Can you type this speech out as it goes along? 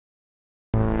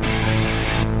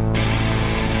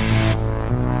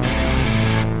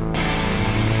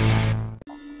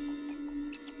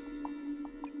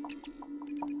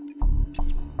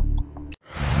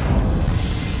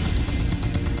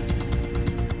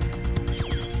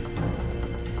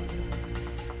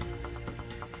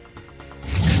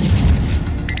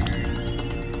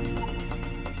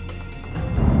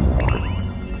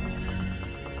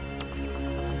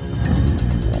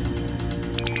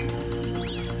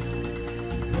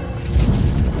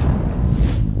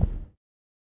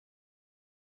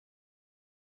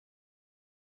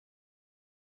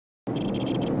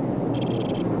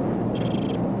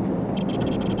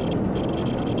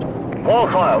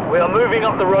We are moving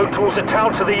up the road towards a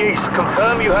town to the east.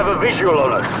 Confirm you have a visual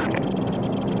on us.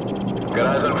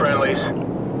 Got eyes on friendlies.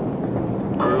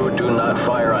 Crew, do not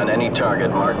fire on any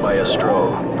target marked by a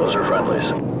strobe. Those are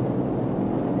friendlies.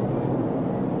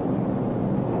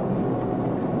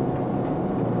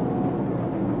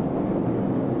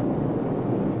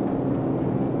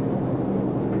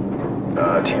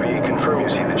 TV, confirm you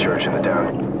see the church in the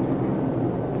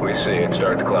town. We see it.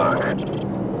 Start the clock.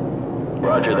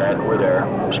 Roger that. We're there.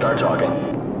 Start talking.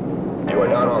 You are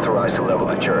not authorized to level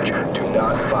the church. Do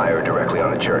not fire directly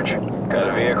on the church. Got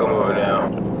a vehicle moving now.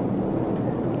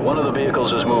 One of the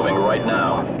vehicles is moving right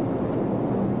now.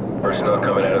 Personnel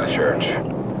coming out of the church.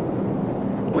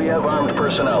 We have armed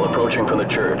personnel approaching from the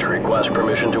church. Request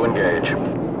permission to engage.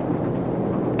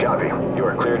 Copy. You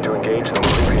are cleared to engage the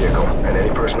moving vehicle and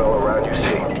any personnel around you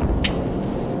see.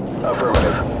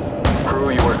 Affirmative.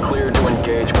 Crew, you are cleared to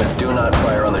engage, but do not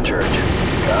fire on the church.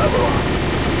 Cabo.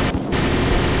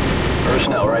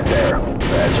 Personnel right there.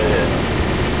 That's a hit.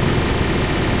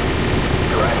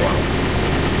 Tracking.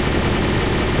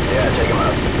 Yeah, take him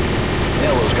out.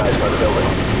 Nail those guys by the building.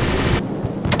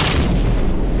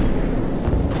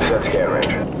 Set scan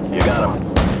range. You got him.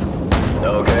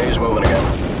 Okay, he's moving again.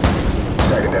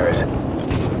 Secondaries.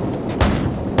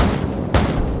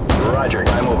 Roger,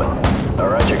 guy moving.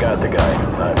 Alright, you got the guy.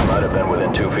 I might have been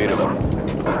within 2 feet of him.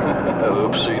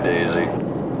 Oopsie daisy.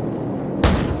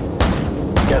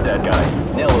 Get that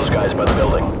guy. Nail those guys by the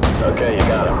building. Okay, you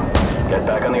got him. Get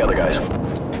back on the other guys.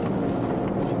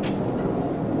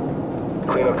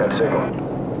 Clean up that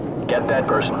signal. Get that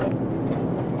person.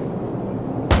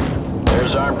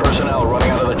 There's armed personnel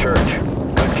running out of the church.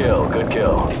 Good kill, good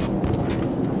kill.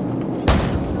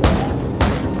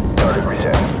 Target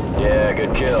reset. Yeah,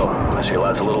 good kill. I see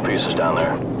lots of little pieces down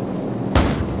there.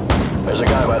 There's a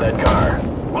guy by that car.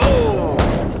 Whoa!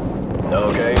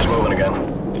 Okay, he's moving again.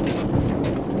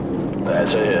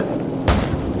 That's a hit.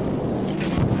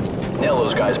 Nail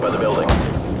those guys by the building.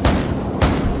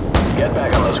 Get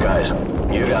back on those guys.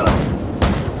 You got him.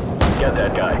 Get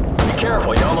that guy. Be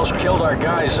careful, you almost killed our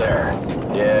guys there.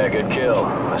 Yeah, good kill.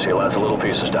 I see lots of little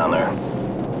pieces down there.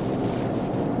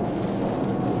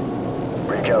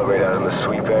 Recalibrate out on the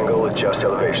sweep angle, adjust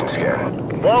elevation scan.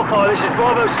 Wildfire, this is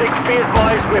Bravo 6. Be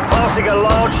advised we're passing a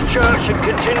large church and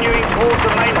continuing towards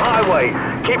the main highway.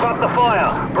 Keep up the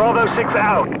fire. Bravo 6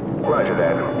 out. Roger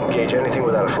that. Engage anything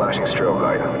without a flashing strobe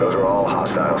light. Those are all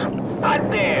hostiles. Hot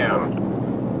damn!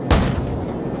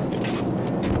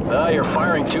 You're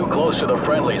firing too close to the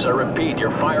friendlies. I repeat,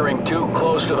 you're firing too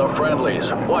close to the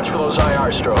friendlies. Watch for those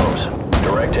IR strobes.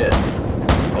 Direct hit.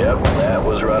 Yep, that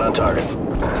was right on target.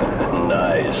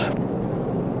 Nice.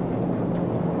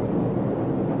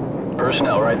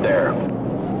 Personnel right there.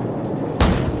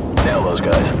 Nail those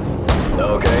guys.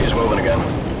 Okay, he's moving again.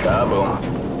 Kaboom.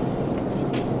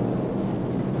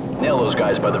 Nail those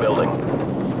guys by the building.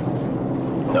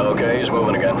 Okay, he's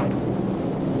moving again.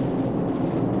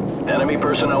 Enemy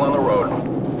personnel on the road.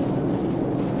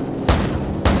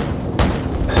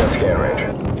 Set scan range.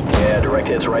 Yeah, direct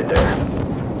hit's right there.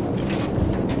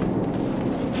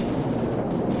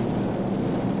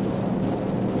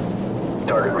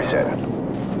 Target reset.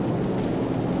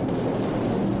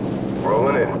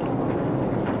 Rolling in.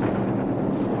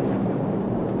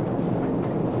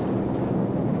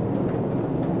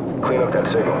 Clean up that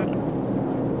signal.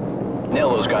 Nail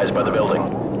those guys by the building.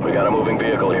 We got a moving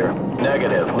vehicle here.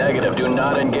 Negative, negative. Do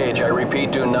not engage. I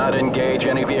repeat, do not engage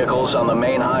any vehicles on the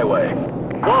main highway.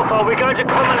 Wildfire, we're going to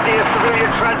commandeer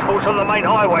civilian transport on the main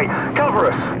highway. Cover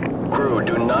us. Crew,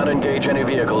 do not engage any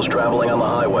vehicles traveling on the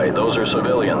highway. Those are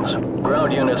civilians.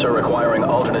 Ground units are requiring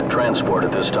alternate transport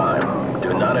at this time.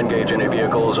 Do not engage any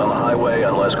vehicles on the highway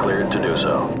unless cleared to do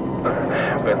so.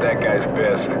 Bet that guy's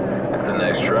pissed. That's a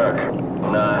nice truck.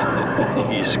 Nah,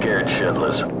 he's scared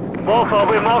shitless. Wildfire,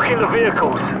 we're marking the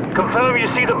vehicles. Confirm you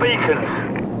see the beacons.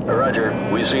 Roger,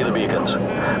 we see the beacons.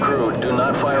 Crew, do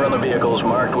not fire on the vehicles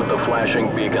marked with the flashing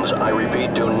beacons. I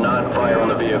repeat, do not fire on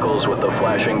the vehicles with the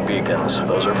flashing beacons.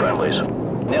 Those are friendlies.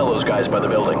 Nail those guys by the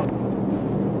building.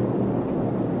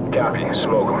 Copy.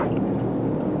 Smoke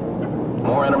them.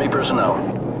 More enemy personnel.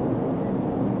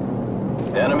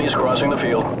 Enemies crossing the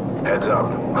field. Heads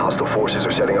up. Hostile forces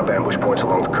are setting up ambush points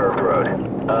along the curved road.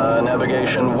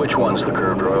 Navigation, which one's the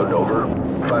curved road? Over.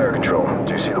 Fire control.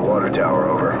 Do you see the water tower?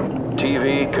 Over.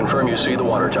 TV, confirm you see the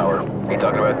water tower. You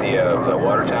talking about the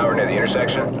water tower near the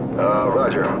intersection?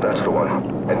 Roger. That's the one.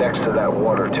 And next to that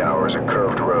water tower is a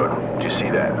curved road. Do you see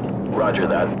that? Roger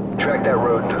that. Track that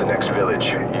road into the next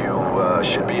village. You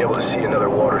should be able to see another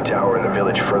water tower in the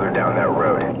village further down that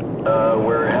road.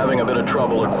 We're having a bit of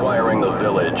trouble acquiring the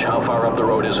village. How far up the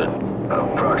road is it?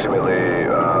 Approximately,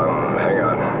 hang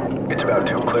on. It's about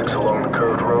 2 clicks along the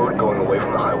curved road going away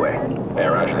from the highway. Yeah,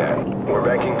 roger that. We're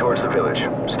banking towards the village.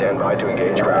 Stand by to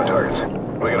engage ground targets.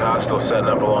 We got hostiles setting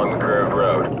up along the curved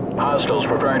road. Hostiles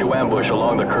preparing to ambush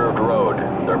along the curved road.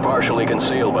 They're partially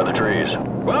concealed by the trees.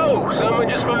 Whoa! Someone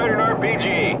just fired an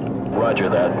RPG! Roger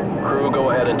that. Crew, go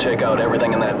ahead and take out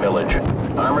everything in that village.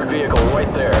 Armored vehicle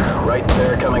right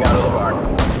there coming out of the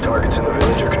barn. Targets in the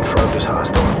village are confirmed as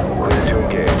hostile. Clear to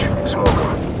engage. Smoke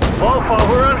them. Wildfire,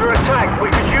 we're under attack. We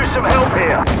could use some help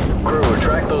here. Crew,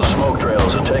 track those smoke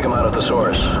trails and take them out at the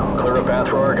source. Clear a path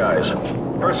for our guys.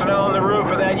 Personnel on the roof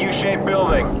of that U-shaped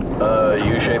building.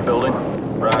 U-shaped building?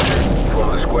 Roger. Well,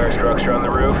 the square structure on the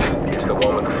roof, it's the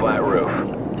one with the flat roof.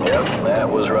 Yep, that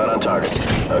was right on target.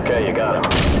 Okay, you got him.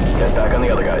 Get back on the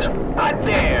other guys. Hot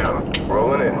damn!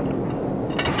 Rolling in.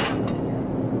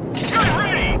 Get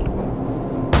ready!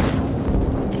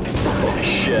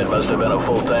 Shit, must have been a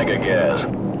full tank of gas.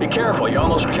 Be careful, you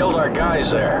almost killed our guys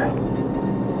there.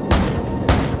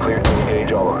 Clear to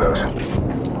engage all of those.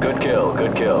 Good kill,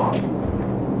 good kill.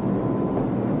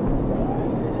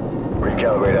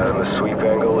 Recalibrate out of the sweep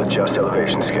angle, adjust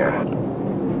elevation scan.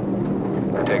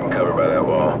 They're taking cover by that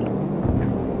wall.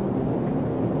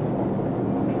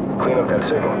 Clean up that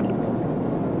signal.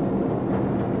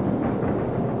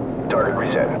 Target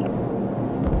reset.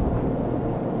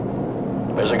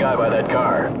 There's a guy by that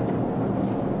car.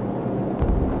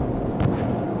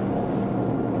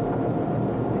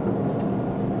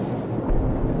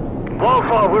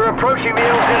 Wildfire, we're approaching the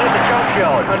LZ at the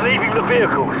junkyard and leaving the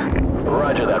vehicles.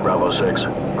 Roger that, Bravo 6.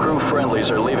 Crew friendlies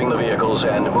are leaving the vehicles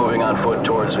and moving on foot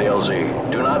towards the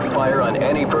LZ. Do not fire on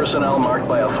any personnel marked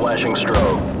by a flashing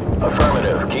strobe.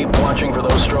 Affirmative. Keep watching for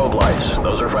those strobe lights.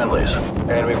 Those are friendlies.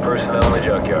 Enemy personnel in the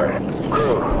junkyard.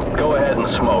 Crew, go ahead and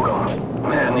smoke them.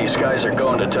 Man, these guys are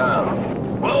going to town.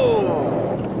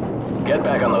 Whoa! Get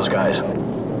back on those guys.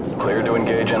 Clear to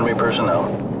engage enemy personnel.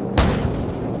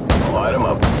 Light them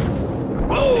up.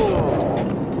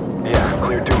 Whoa! Yeah,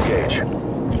 clear to engage.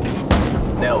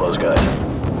 Nail those guys.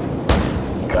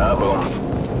 Kaboom.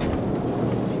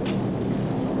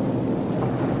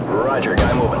 Roger,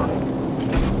 guy moving.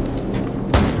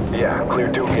 Yeah,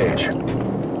 clear to engage.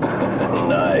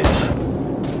 Nice.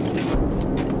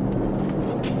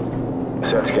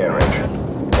 Set scan range.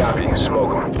 Copy,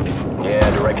 smoke them. Yeah,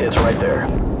 direct hits right there.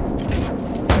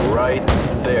 Right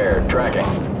there, tracking.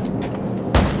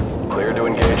 Clear to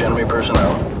engage enemy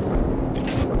personnel.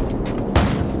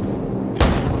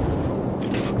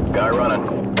 Guy running.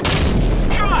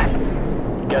 Shot!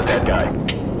 Get that guy.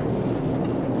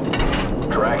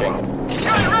 Tracking.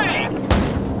 Gun ready!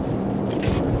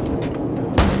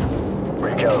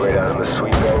 Recalibrate out of the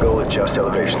sweep angle, adjust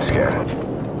elevation scan.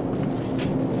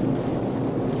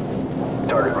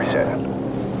 Target reset.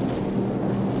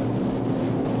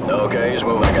 Okay, he's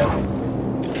moving again.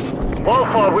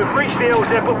 Wildfire, we've reached the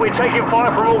LZ, but we're taking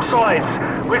fire from all sides.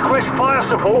 Request fire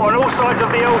support on all sides of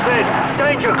the LZ.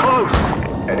 Danger close.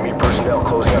 Enemy personnel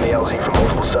closing on the LZ from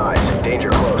multiple sides. Danger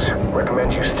close.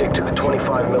 Recommend you stick to the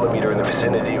 25mm in the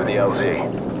vicinity of the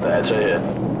LZ. That's a hit.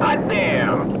 Hot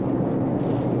damn!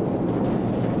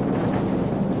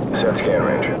 Set scan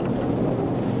range.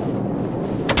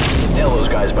 Nail those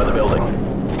guys by the building.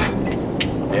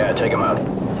 Yeah, take him out.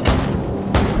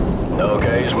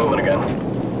 Okay, he's moving again.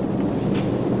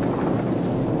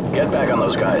 Get back on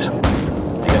those guys. You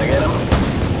gonna get him?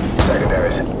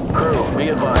 Secondaries. Crew, be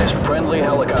advised. Friendly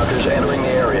helicopters entering the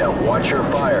area. Watch your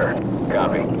fire.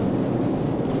 Copy.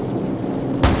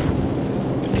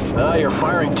 You're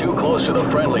firing too close to the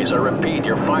friendlies. I repeat,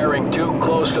 you're firing too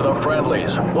close to the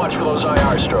friendlies. Watch for those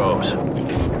IR strobes.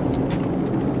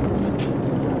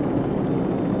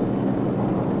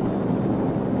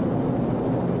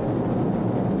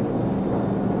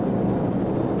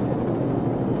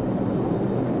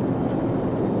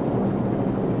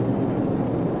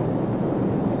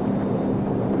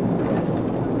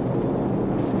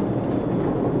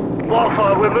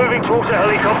 Wildfire, we're moving towards the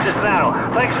helicopters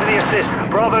now. Thanks for the assist.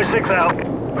 Bravo 6 out.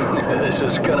 This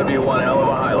is gonna be one hell of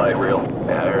a highlight reel.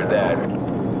 Yeah, I heard that.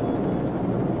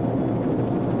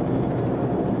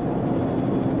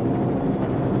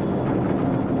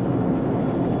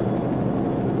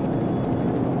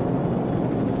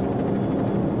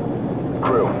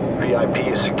 Crew, VIP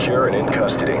is secure and in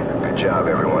custody. Good job,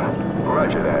 everyone.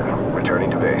 Roger that. Returning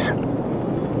to base.